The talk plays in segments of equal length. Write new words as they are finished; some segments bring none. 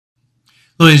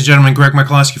Ladies and gentlemen, Greg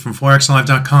Michalowski from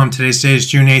ForexLive.com. Today's date is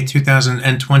June 8th,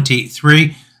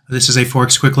 2023. This is a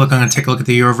Forex Quick Look. I'm going to take a look at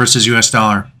the euro versus US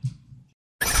dollar.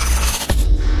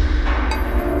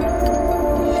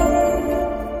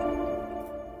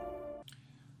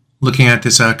 Looking at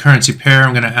this currency pair,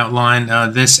 I'm going to outline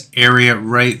this area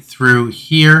right through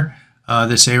here.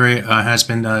 This area has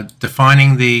been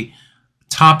defining the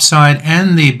top side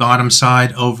and the bottom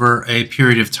side over a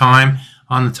period of time.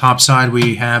 On the top side,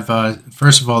 we have,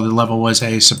 first of all, the level was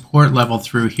a support level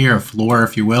through here, a floor,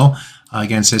 if you will,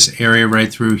 against this area right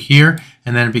through here.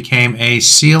 And then it became a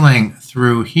ceiling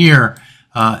through here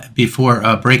before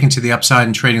breaking to the upside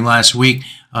and trading last week.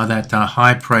 That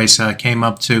high price came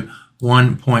up to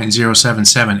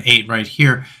 1.0778 right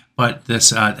here. But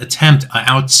this attempt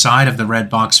outside of the red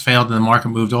box failed, and the market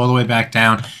moved all the way back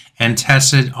down and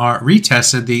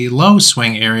retested the low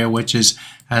swing area, which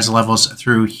has levels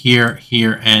through here,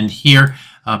 here, and here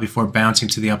before bouncing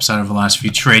to the upside over the last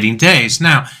few trading days.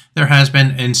 Now, there has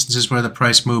been instances where the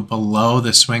price moved below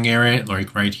the swing area,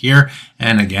 like right here,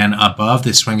 and again above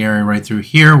the swing area right through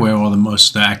here, where all the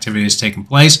most activity has taken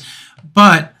place.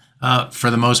 But for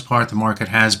the most part, the market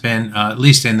has been, at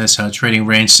least in this trading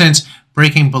range, since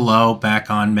breaking below back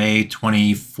on May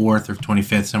 24th or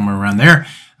 25th, somewhere around there.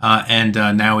 And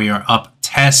now we are up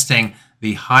testing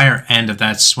the higher end of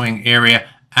that swing area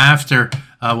after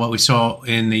what we saw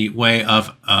in the way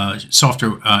of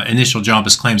softer initial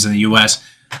jobless claims in the U.S.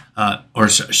 Or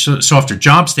softer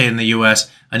jobs data in the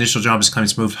U.S. Initial jobless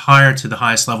claims moved higher to the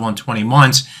highest level in 20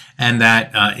 months, and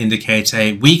that indicates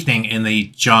a weakening in the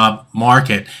job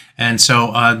market. And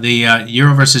so the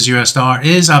euro versus U.S. dollar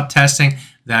is up testing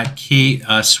that key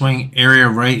swing area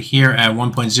right here at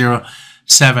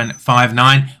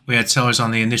 1.0759. We had sellers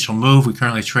on the initial move. We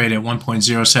currently trade at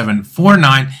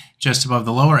 1.0749, just above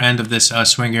the lower end of this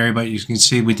swing area. But you can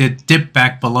see we did dip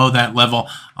back below that level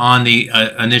on the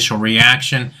initial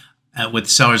reaction, with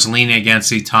sellers leaning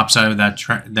against the top side of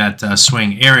that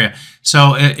swing area.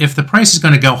 So if the price is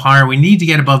going to go higher, we need to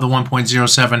get above the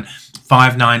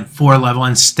 1.07594 level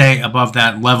and stay above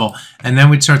that level. And then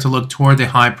we'd start to look toward the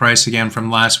high price again from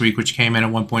last week, which came in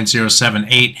at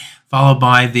 1.078, followed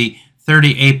by the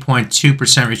 38.2%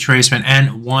 retracement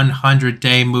and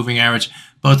 100-day moving average.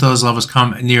 Both of those levels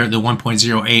come near the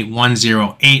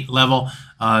 1.08108 level.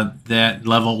 That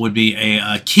level would be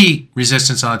a key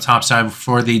resistance on the top side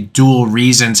for the dual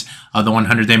reasons of the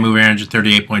 100-day moving average of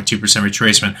 38.2%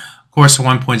 retracement. Of course, the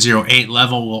 1.08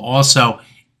 level will also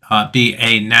be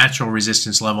a natural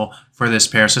resistance level for this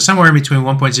pair. So somewhere in between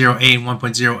 1.08 and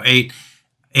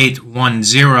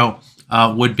 1.08810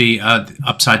 would be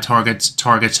upside targets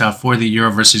for the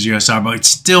euro versus US dollar. But we'd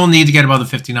still need to get above the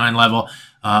 59 level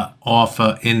off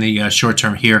in the short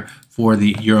term here for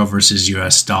the euro versus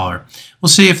US dollar. We'll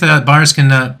see if the buyers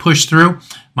can push through.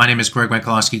 My name is Greg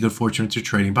Michalowski. Good fortune to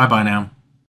trading. Bye-bye now.